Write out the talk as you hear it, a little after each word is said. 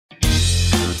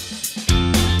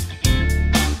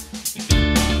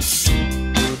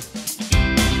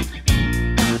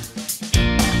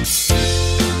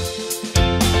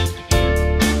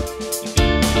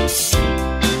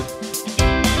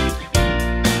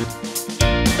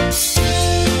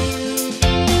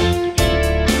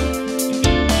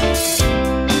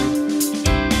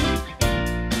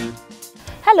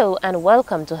Hello and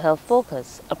welcome to Health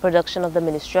Focus, a production of the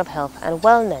Ministry of Health and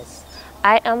Wellness.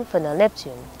 I am Fenel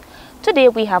Neptune. Today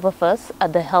we have with us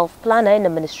the Health Planner in the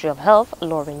Ministry of Health,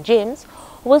 Lauren James,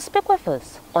 who will speak with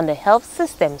us on the Health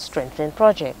System Strengthening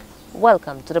Project.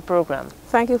 Welcome to the program.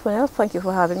 Thank you, Fenel. Thank you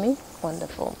for having me.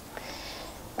 Wonderful.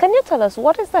 Can you tell us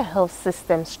what is the Health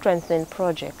System Strengthening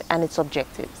Project and its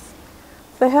objectives?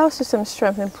 The Health System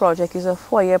Strengthening Project is a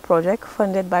 4-year project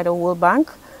funded by the World Bank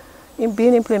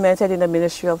being implemented in the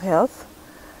Ministry of Health.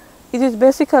 It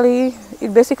basically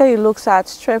looks at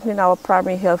strengthening our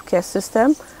primary healthcare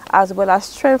system as well as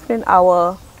strengthening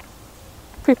our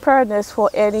preparedness for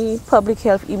any public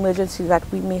health emergency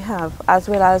that we may have, as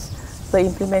well as the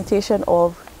implementation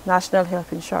of national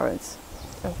health insurance.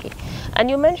 Okay. And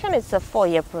you mentioned it's a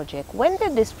 4-year project. When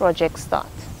did this project start?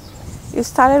 It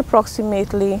started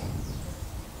approximately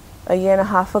a year and a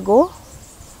half ago.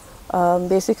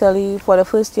 Basically, for the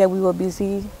first year, we were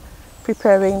busy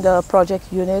preparing the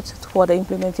project unit for the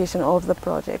implementation of the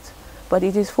project. But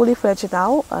it is fully fledged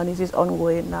now, and it is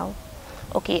ongoing now.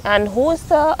 Okay, and who is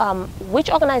the, which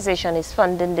organization is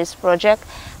funding this project,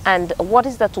 and what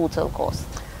is the total cost?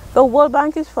 The World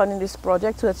Bank is funding this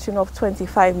project to a tune of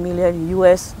 $25 million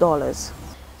US.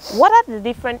 What are the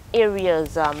different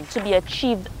areas to be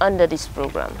achieved under this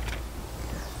program?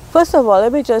 First of all,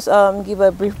 let me just give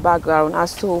a brief background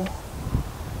as to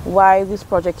why this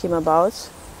project came about.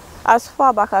 As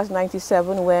far back as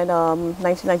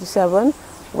 1997,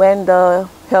 when the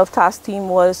health task team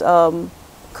was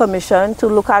commissioned to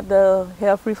look at the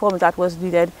health reform that was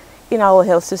needed in our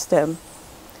health system.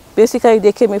 Basically,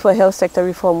 they came in for a health sector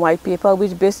reform white paper,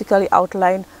 which basically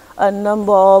outlined a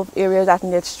number of areas that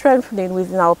need strengthening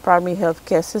within our primary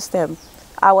healthcare system,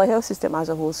 our health system as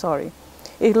a whole, sorry.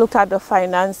 It looked at the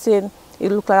financing,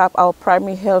 it looked at our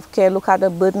primary healthcare, looked at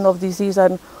the burden of disease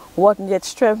and what needed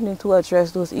strengthening to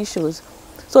address those issues.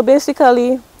 So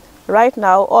basically, right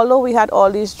now, although we had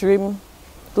all these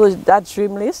that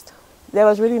dream list, there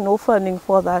was really no funding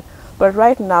for that. But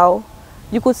right now,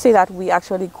 you could say that we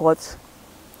actually got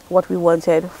what we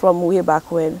wanted from way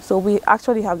back when. So we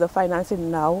actually have the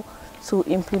financing now to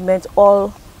implement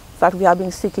all that we have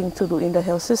been seeking to do in the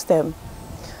health system.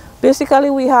 Basically,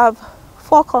 we have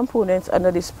 4 components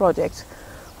under this project.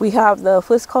 We have the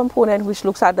first component, which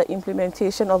looks at the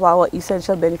implementation of our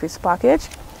essential benefits package,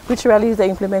 which really is the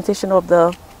implementation of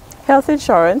the health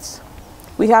insurance.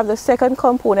 We have the second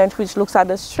component, which looks at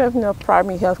the strengthening of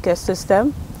primary healthcare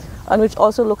system, and which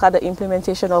also look at the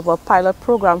implementation of a pilot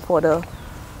program for the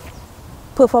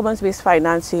performance-based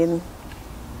financing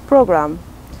program.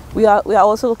 We are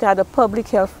also looking at the public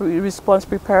health response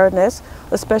preparedness,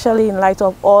 especially in light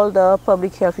of all the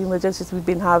public health emergencies we've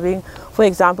been having. For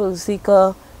example,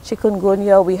 Zika,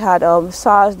 chikungunya, we had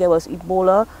SARS, there was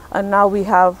Ebola, and now we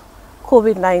have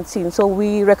COVID-19. So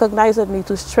we recognize the need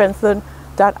to strengthen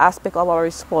that aspect of our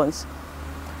response.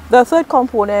 The third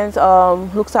component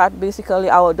looks at basically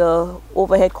the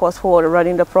overhead costs for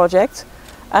running the project.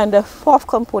 And the fourth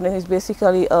component is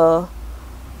basically a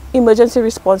emergency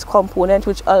response component,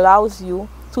 which allows you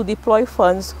to deploy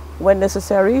funds when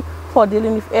necessary for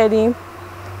dealing with any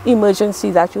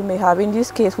emergency that you may have. In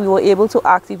this case, we were able to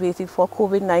activate it for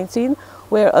COVID-19,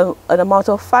 where an amount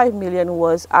of $5 million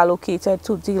was allocated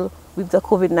to deal with the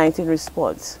COVID-19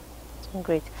 response.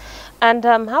 Great. And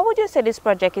how would you say this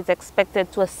project is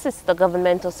expected to assist the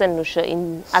government of St. Lucia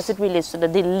as it relates to the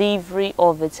delivery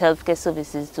of its healthcare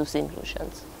services to St.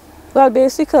 Lucians? Well,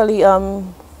 basically,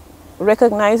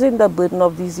 recognizing the burden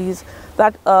of disease,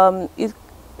 that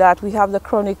we have the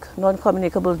chronic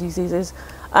non-communicable diseases,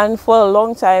 and for a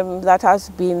long time that has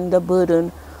been the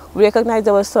burden. We recognized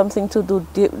there was something to do,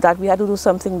 that we had to do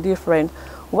something different.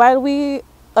 While we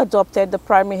adopted the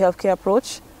primary healthcare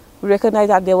approach, we recognized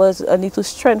that there was a need to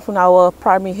strengthen our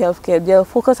primary healthcare. Their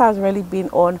focus has really been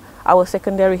on our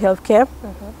secondary healthcare,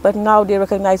 but now they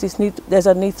recognize there's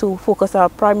a need to focus on our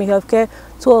primary healthcare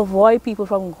to avoid people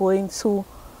from going to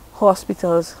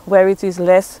hospitals where it is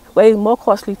more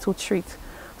costly to treat.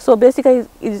 So basically, it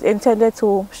is intended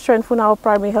to strengthen our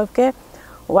primary healthcare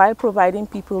while providing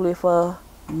people with a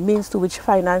means to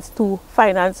finance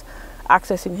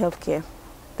accessing healthcare,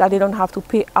 that they don't have to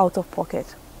pay out of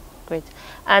pocket. Great.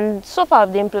 And so far,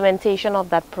 the implementation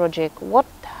of that project, what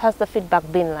has the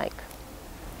feedback been like?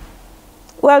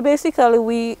 Well,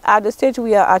 basically, at the stage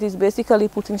we are at is basically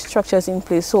putting structures in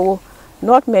place. So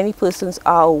not many persons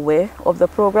are aware of the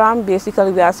program.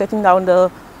 Basically, we are setting down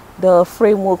the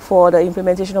framework for the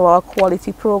implementation of our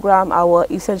quality program, our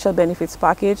essential benefits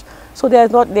package. So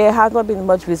there has not been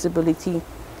much visibility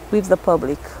with the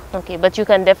public. Okay, but you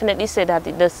can definitely say that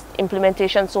this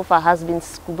implementation so far has been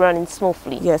running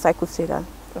smoothly. Yes, I could say that.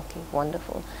 Okay,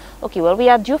 wonderful. Okay, well, we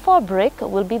are due for a break.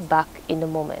 We'll be back in a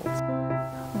moment.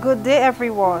 Good day,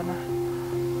 everyone.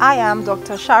 I am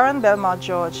Dr. Sharon Belmont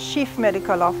George, Chief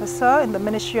Medical Officer in the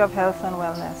Ministry of Health and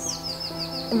Wellness.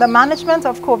 In the management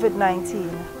of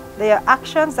COVID-19, there are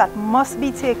actions that must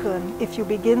be taken if you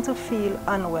begin to feel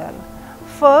unwell.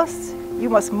 First, you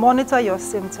must monitor your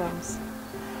symptoms.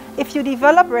 If you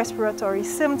develop respiratory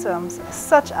symptoms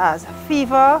such as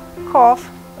fever, cough,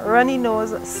 runny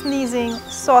nose, sneezing,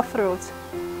 sore throat,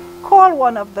 call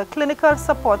one of the clinical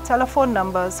support telephone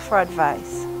numbers for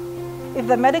advice. If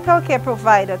the medical care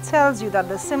provider tells you that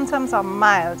the symptoms are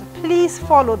mild, please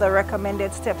follow the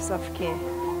recommended steps of care.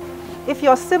 If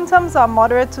your symptoms are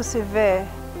moderate to severe,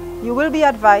 you will be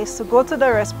advised to go to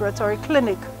the respiratory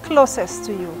clinic closest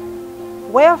to you.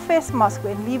 Wear a face mask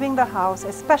when leaving the house,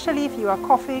 especially if you are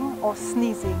coughing or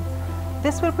sneezing.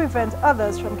 This will prevent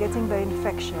others from getting the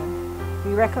infection.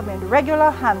 We recommend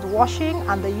regular hand washing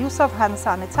and the use of hand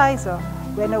sanitizer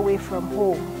when away from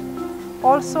home.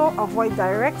 Also, avoid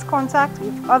direct contact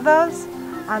with others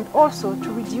and also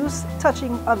to reduce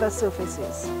touching other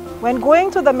surfaces. When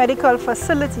going to the medical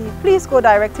facility, please go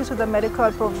directly to the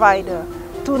medical provider.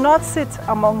 Do not sit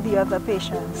among the other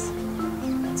patients.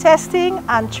 Testing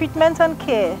and treatment and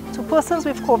care to persons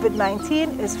with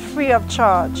COVID-19 is free of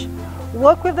charge.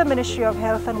 Work with the Ministry of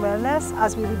Health and Wellness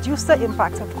as we reduce the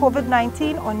impact of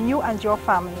COVID-19 on you and your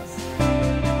families.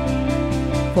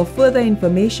 For further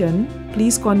information,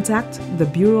 please contact the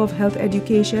Bureau of Health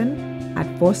Education at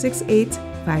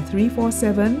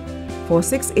 468-5347,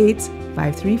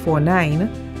 468-5349,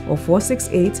 or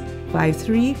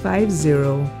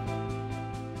 468-5350.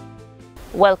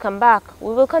 Welcome back.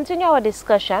 We will continue our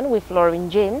discussion with Lauren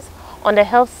James on the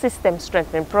Health System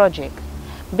Strengthening Project.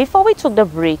 Before we took the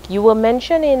break, you were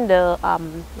mentioning the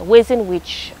ways in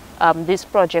which this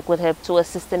project will help to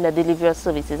assist in the delivery of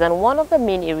services, and one of the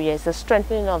main areas is the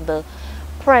strengthening of the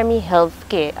primary health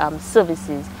care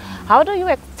services. How do you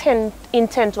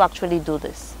intend to actually do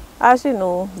this? As you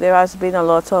know, there has been a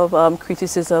lot of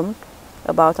criticism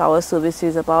about our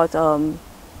services, about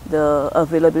the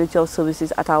availability of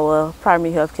services at our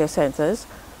primary healthcare centers,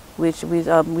 which we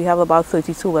have about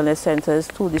 32 wellness centers,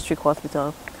 2 district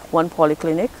hospitals, 1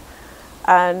 polyclinic.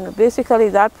 And basically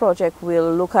that project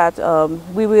will look at,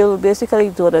 we will basically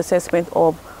do an assessment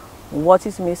of what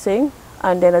is missing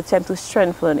and then attempt to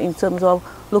strengthen in terms of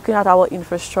looking at our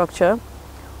infrastructure,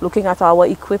 looking at our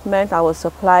equipment, our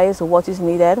supplies, what is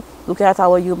needed, looking at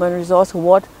our human resource,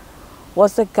 what's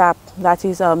the gap that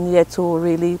is needed to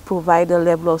really provide the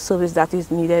level of service that is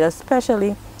needed,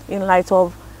 especially in light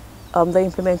of the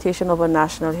implementation of a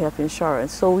national health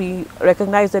insurance. So we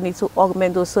recognize the need to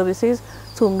augment those services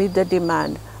to meet the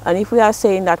demand. And if we are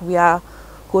saying that we are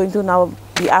going to now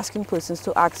be asking persons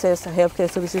to access healthcare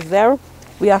services there,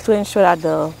 we have to ensure that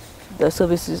the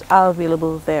services are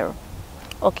available there.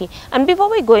 Okay, and before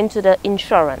we go into the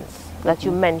insurance that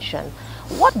you mentioned,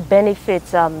 what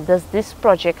benefits does this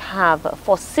project have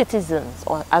for citizens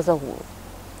or as a whole?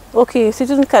 Okay,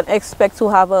 citizens can expect to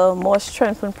have a more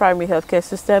strengthened primary healthcare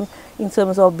system in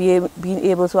terms of being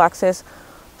able to access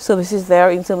services there,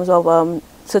 in terms of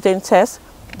certain tests,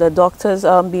 the doctors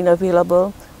being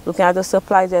available, looking at the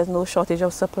supplies, there's no shortage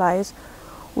of supplies.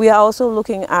 We are also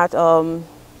looking at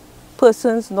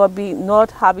persons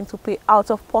not having to pay out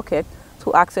of pocket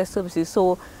to access services.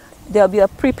 So there'll be a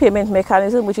prepayment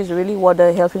mechanism, which is really what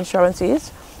the health insurance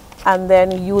is. And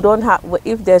then you don't have,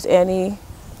 if there's any,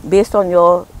 based on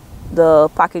the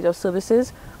package of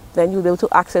services, then you'll be able to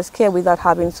access care without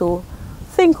having to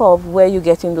think of where you're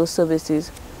getting those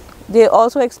services. They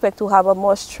also expect to have a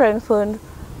more strengthened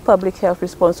public health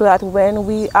response, so that when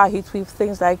we are hit with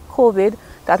things like COVID,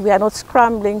 that we are not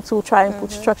scrambling to try and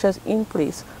put structures in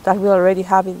place, that we already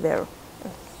have it there.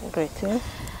 Great. Yeah.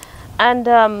 And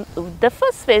the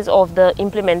first phase of the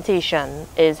implementation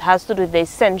has to do with the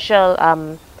essential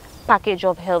package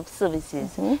of health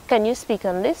services. Can you speak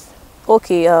on this?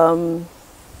 Okay.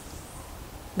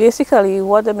 Basically,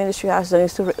 what the ministry has done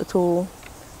is to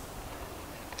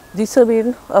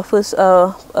determine a first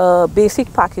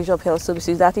basic package of health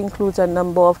services that includes a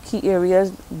number of key areas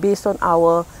based on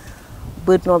our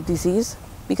burden of disease.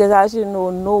 Because as you know,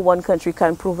 no one country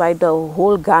can provide the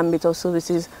whole gambit of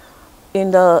services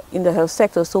in the health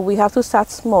sector. So we have to start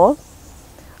small,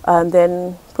 and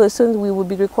then we will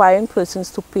be requiring persons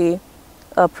to pay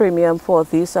a premium for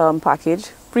this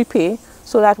package, prepay,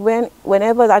 so that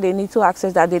whenever that they need to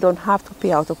access that, they don't have to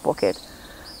pay out of pocket.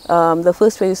 The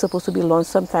first phase is supposed to be launched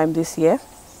sometime this year,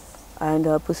 and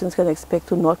persons can expect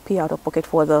to not pay out of pocket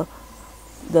for the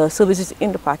services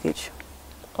in the package.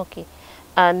 Okay.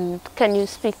 And can you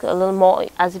speak a little more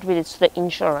as it relates to the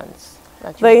insurance?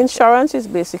 that you The insurance is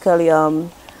basically,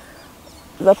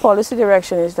 the policy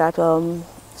direction is that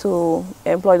to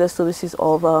employ the services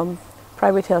of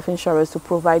private health insurers to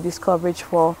provide this coverage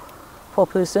for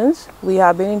persons. We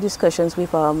have been in discussions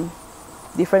with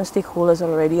different stakeholders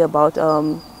already about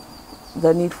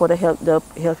the need for the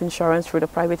health insurance for the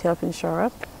private health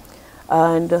insurer.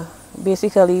 And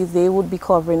basically they would be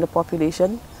covering the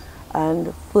population,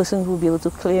 and persons will be able to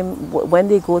claim when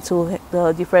they go to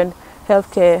the different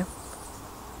healthcare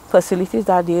facilities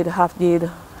that they'd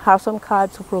have some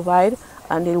card to provide,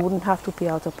 and they wouldn't have to pay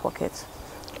out of pocket.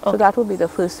 Okay. So that would be the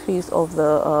first phase of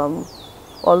the,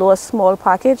 although a small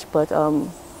package, but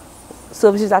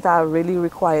services that are really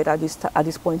required at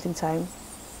this point in time.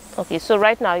 Okay, so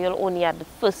right now you're only at the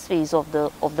first phase of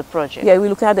the project. Yeah, we're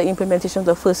looking at the implementation of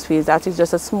the first phase. That is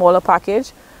just a smaller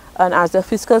package, and as the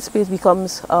fiscal space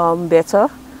becomes better,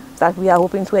 that we are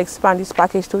hoping to expand this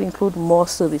package to include more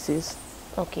services.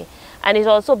 Okay, and it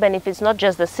also benefits not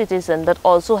just the citizen but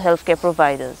also healthcare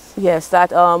providers. Yes,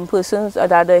 that persons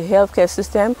that the healthcare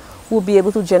system will be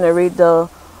able to generate the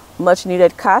much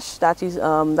needed cash that is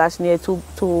that's needed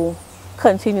to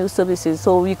continue services.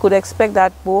 So we could expect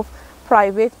that both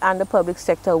private and the public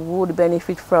sector would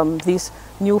benefit from this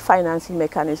new financing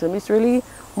mechanism. It's really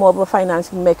more of a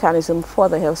financing mechanism for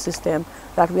the health system,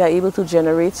 that we are able to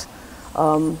generate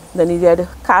the needed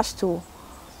cash to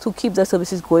keep the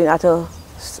services going at a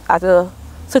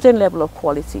certain level of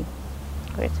quality.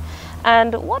 Great.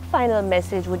 And what final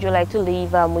message would you like to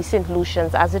leave with St.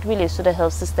 Lucians as it relates to the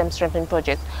health system strengthening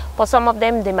project? For some of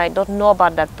them, they might not know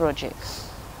about that project.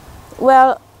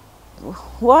 Well,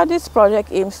 what this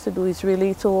project aims to do is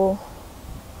really to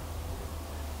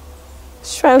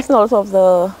strengthen all of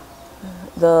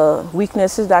the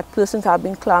weaknesses that persons have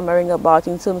been clamoring about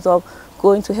in terms of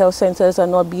going to health centers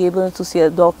and not be able to see a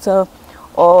doctor,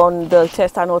 or the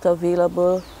tests are not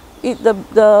available.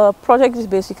 The project is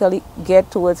basically geared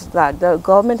towards that. The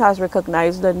government has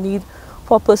recognized the need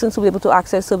for persons to be able to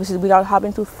access services without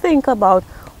having to think about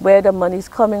where the money is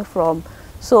coming from.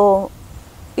 So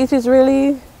it is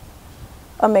really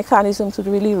a mechanism to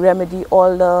really remedy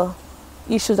all the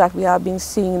issues that we have been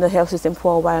seeing in the health system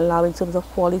for a while now in terms of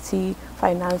quality,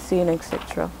 financing,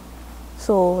 etc.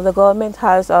 So the government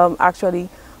has actually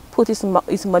put its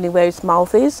money where its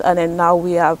mouth is, and then now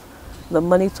we have the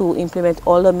money to implement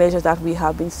all the measures that we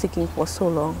have been seeking for so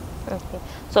long. Okay.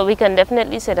 So we can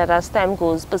definitely say that as time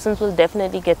goes, persons will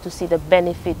definitely get to see the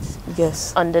benefits,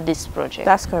 yes, under this project.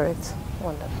 That's correct.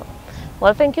 Wonderful.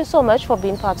 Well, thank you so much for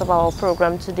being part of our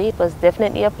program today. It was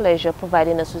definitely a pleasure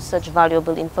providing us with such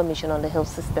valuable information on the Health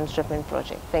System Strengthening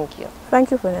Project. Thank you. Thank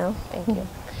you, Fennel. Thank you.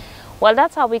 Well,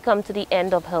 that's how we come to the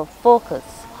end of Health Focus.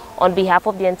 On behalf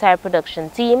of the entire production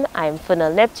team, I am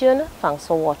Fennel Neptune. Thanks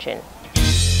for watching.